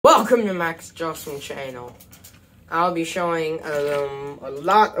Welcome to Max Adjustment Channel. I'll be showing a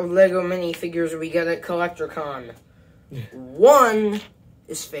lot of Lego minifigures we get at CollectorCon. One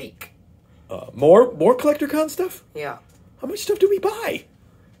is fake. More CollectorCon stuff? Yeah. How much stuff do we buy?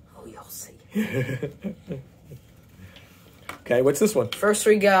 Oh, you'll see. Okay, what's this one? First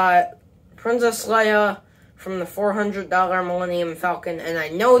we got Princess Leia from the $400 Millennium Falcon, and I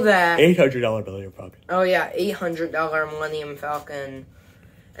know that... $800 Millennium Falcon. Oh yeah, $800 Millennium Falcon.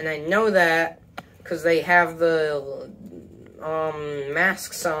 And I know that because they have the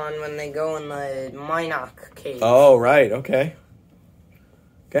masks on when they go in the Minok cave. Oh, right, okay.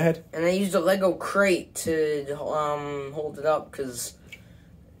 Go ahead. And I used a Lego crate to hold it up because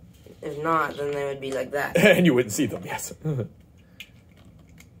if not, then they would be like that. And you wouldn't see them, yes. All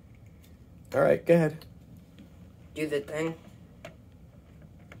right, go ahead. Do the thing.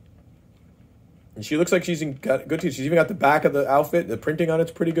 And she looks like she's got good teeth. She's even got the back of the outfit. The printing on it's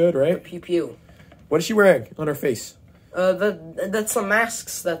pretty good, right? Pew pew. What is she wearing on her face? That's the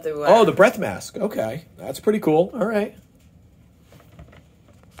masks that they wear. Oh, the breath mask. Okay, that's pretty cool. All right.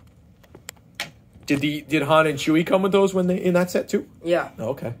 Did Han and Chewie come with those when they in that set too? Yeah. Oh,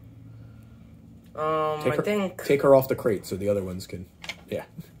 okay. I think take her off the crate so the other ones can. Yeah.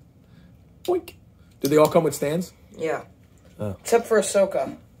 Boink. Did they all come with stands? Yeah. Oh. Except for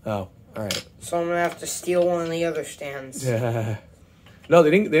Ahsoka. Oh. All right. So I'm gonna have to steal one of the other stands. Yeah. No, they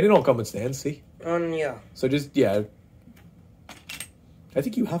didn't all come with stands. See. Yeah. So just yeah. I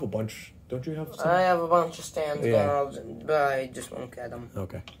think you have a bunch. Don't you have some? I have a bunch of stands, Yeah. but I just won't get them.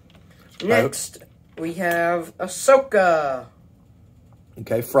 Okay. Next, we have Ahsoka.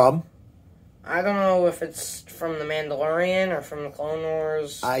 Okay, from? I don't know if it's from The Mandalorian or from the Clone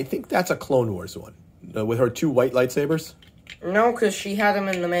Wars. I think that's a Clone Wars one. With her two white lightsabers? No, because she had them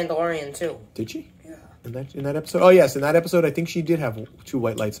in The Mandalorian, too. Did she? Yeah. In that episode? Oh, yes. In that episode, I think she did have two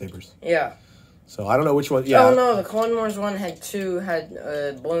white lightsabers. Yeah. So, I don't know which one. Yeah. Oh, no, the Clone Wars one had two,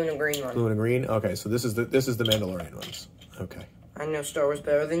 blue and a green one. Blue and green? Okay, so this is the Mandalorian ones. Okay. I know Star Wars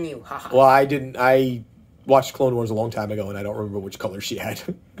better than you, haha. Well, I didn't. I watched Clone Wars a long time ago, and I don't remember which color she had.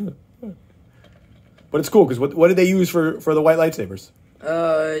 But it's cool, because what did they use for the white lightsabers?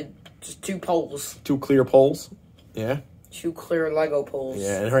 Just two poles. Two clear poles? Yeah. Two clear Lego poles.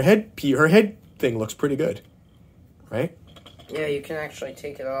 Yeah, and her head thing looks pretty good. Right? Yeah, you can actually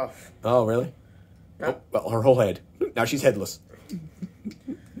take it off. Oh, really? No. Oh, well, her whole head. Now she's headless.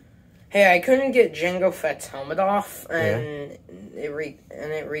 Hey, I couldn't get Jango Fett's helmet off, and Yeah.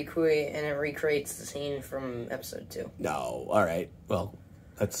 it recreates the scene from episode 2. No. All right. Well,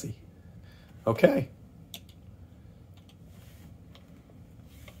 let's see. Okay.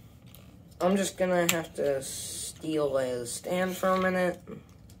 I'm just gonna have to steal a stand for a minute.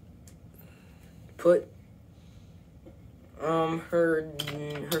 Put her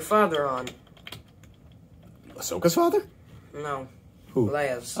father on. Ahsoka's father? No. Who?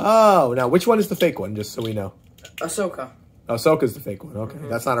 Leia's. Oh, now which one is the fake one? Just so we know. Ahsoka. Ahsoka's the fake one. Okay,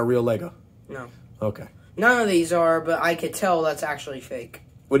 that's not a real Lego. No. Okay. None of these are, but I could tell that's actually fake.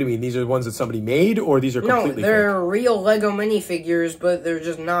 What do you mean? These are the ones that somebody made, or these are completely No, they're fake? real Lego minifigures, but they're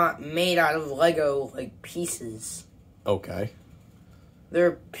just not made out of Lego, like, pieces. Okay.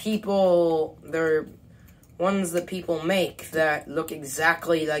 They're ones that people make that look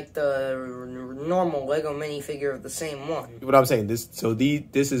exactly like the normal Lego minifigure of the same one. What I'm saying,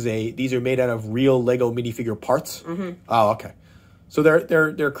 these are made out of real Lego minifigure parts? Mm-hmm. Oh, okay. So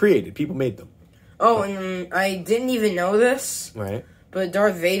they're created. People made them. Oh, and I didn't even know this. Right. But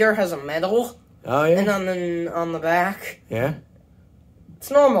Darth Vader has a medal. Oh, yeah. And on the back. Yeah. It's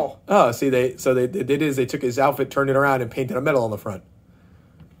normal. Oh, see, they they took his outfit, turned it around, and painted a medal on the front.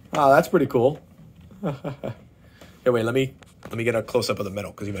 Oh, that's pretty cool. Here, wait, let me get a close up of the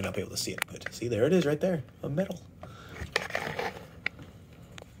medal because you might not be able to see it. But see, there it is, right there, a medal.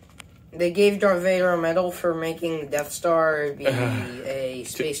 They gave Darth Vader a medal for making the Death Star be a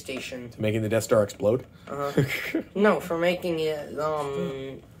space station. To making the Death Star explode? No, for making it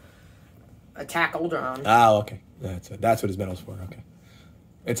attack Alderaan. Oh, okay. That's what his medal's for. Okay.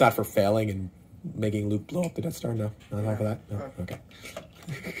 It's not for failing and making Luke blow up the Death Star. No, not for that. No. Okay.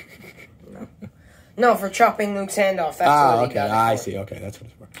 No, for chopping Luke's hand off. That's what he okay. got it I for. see. Okay, that's what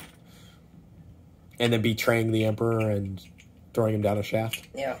it's for. And then betraying the Emperor and throwing him down a shaft.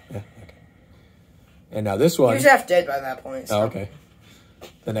 Yeah. Okay. And now this one. He was half dead by that point. So. Oh, okay.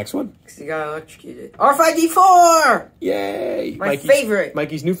 The next one? Because he got electrocuted. R5-D4! Yay! My favorite.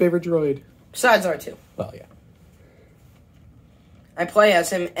 Mikey's new favorite droid. Besides R2. Well, yeah. I play as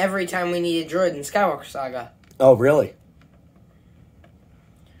him every time we need a droid in Skywalker Saga. Oh, really?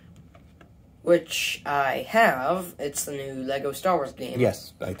 which I have. It's the new Lego Star Wars game.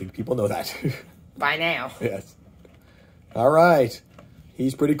 Yes, I think people know that. By now. Yes. All right.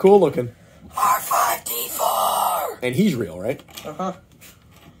 He's pretty cool looking. R5-D4! And he's real, right? Uh-huh.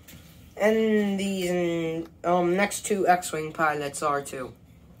 And these next two X-Wing pilots are too.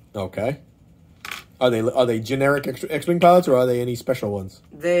 Okay. Are they generic X-Wing pilots, or are they any special ones?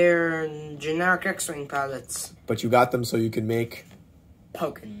 They're generic X-Wing pilots. But you got them so you can make...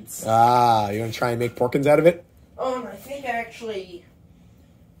 Porkins. Ah, you're going to try and make Porkins out of it? Oh, and I think I actually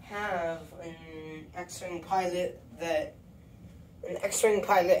have an X-Wing pilot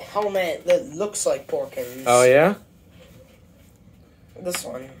helmet that looks like Porkins. Oh, yeah? This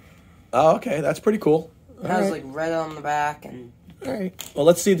one. Oh, okay. That's pretty cool. It has, like, red on the back and... All right. Well,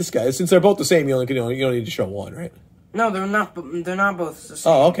 let's see this guy. Since they're both the same, you don't need to show one, right? No, they're not. They're not both the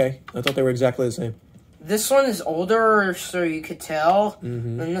same. Oh, okay. I thought they were exactly the same. This one is older, so you could tell.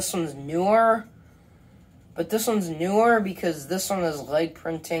 Mm-hmm. And this one's newer. But this one's newer because this one is leg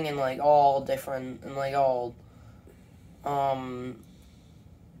printing and like all different and like all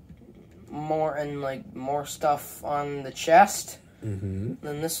more stuff on the chest. Mm-hmm.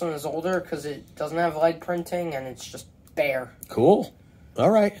 Then this one is older because it doesn't have leg printing and it's just bare. Cool. All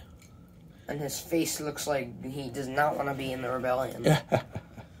right. And his face looks like he does not want to be in the rebellion.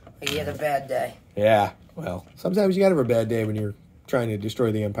 Like he had a bad day. Yeah. Well, sometimes you gotta have a bad day when you're trying to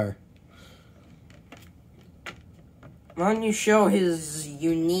destroy the Empire. Why don't you show his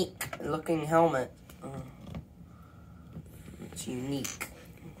unique-looking helmet? It's unique.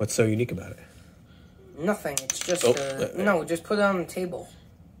 What's so unique about it? Nothing. It's just Oh, no. Just put it on the table.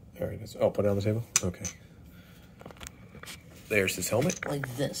 All right. Oh, put it on the table? Okay. There's his helmet.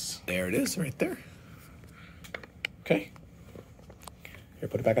 Like this. There it is, right there. Okay. Here,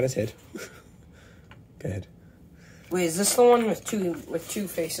 put it back on his head. Go ahead. Wait, is this the one with two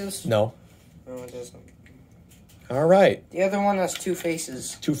faces? No. No, it isn't. All right. The other one has two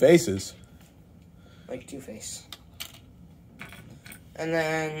faces. Two faces. Like Two-Face. And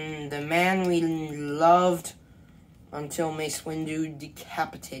then the man we loved until Mace Windu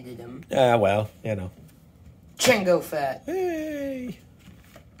decapitated him. Well, you know. Jango Fett. Hey.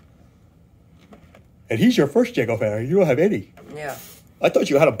 And he's your first Jango Fett. You don't have any. Yeah. I thought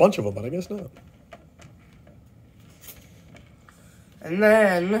you had a bunch of them, but I guess not. And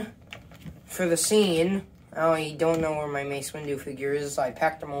then, for the scene, I don't know where my Mace Windu figure is. I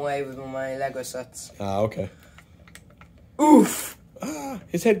packed them away with my Lego sets. Ah, okay. Oof!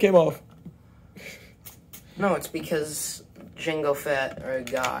 His head came off. No, it's because Jango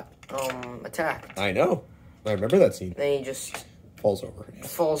Fett got attacked. I know. I remember that scene. Then he just Falls over. Yeah.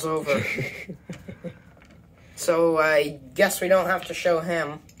 falls over. So I guess we don't have to show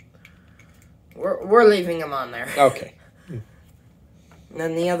him. We're leaving him on there. Okay. And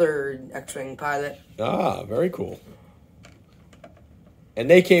then the other X-Wing pilot. Ah, very cool. And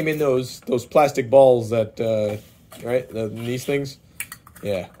they came in those plastic balls that, right? These things?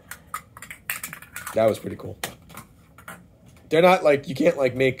 Yeah. That was pretty cool. They're not like, you can't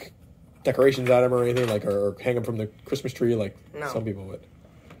like make decorations out of them or anything, like, or hang them from the Christmas tree like some people would.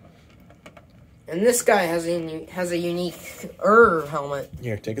 And this guy has a unique helmet.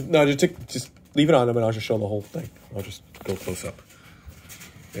 Here, take it. No, just leave it on him and I'll just show the whole thing. I'll just go close up.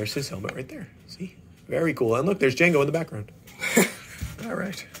 There's his helmet right there. See? Very cool. And look, there's Django in the background. All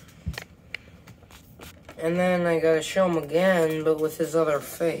right. And then I gotta show him again, but with his other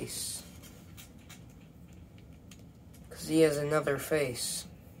face. Because he has another face.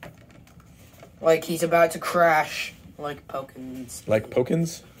 Like he's about to crash. Like Pokins. Like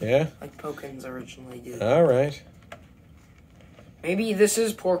Pokins? Yeah? Like Pokins originally did. All right. Maybe this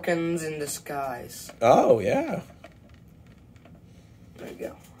is Porkins in disguise. Oh, yeah. There you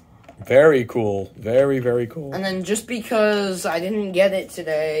go. Very cool. Very, very cool. And then just because I didn't get it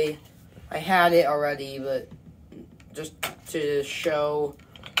today, I had it already, but just to show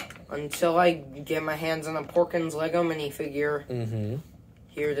until I get my hands on a Porkins Lego minifigure,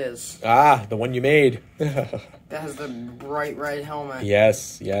 here it is. Ah, the one you made. That has the bright red helmet.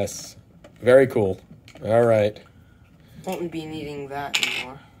 Yes, yes. Very cool. All right. Won't be needing that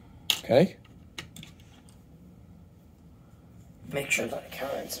anymore. Okay. Make sure to like,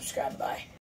 comment, and subscribe. Bye.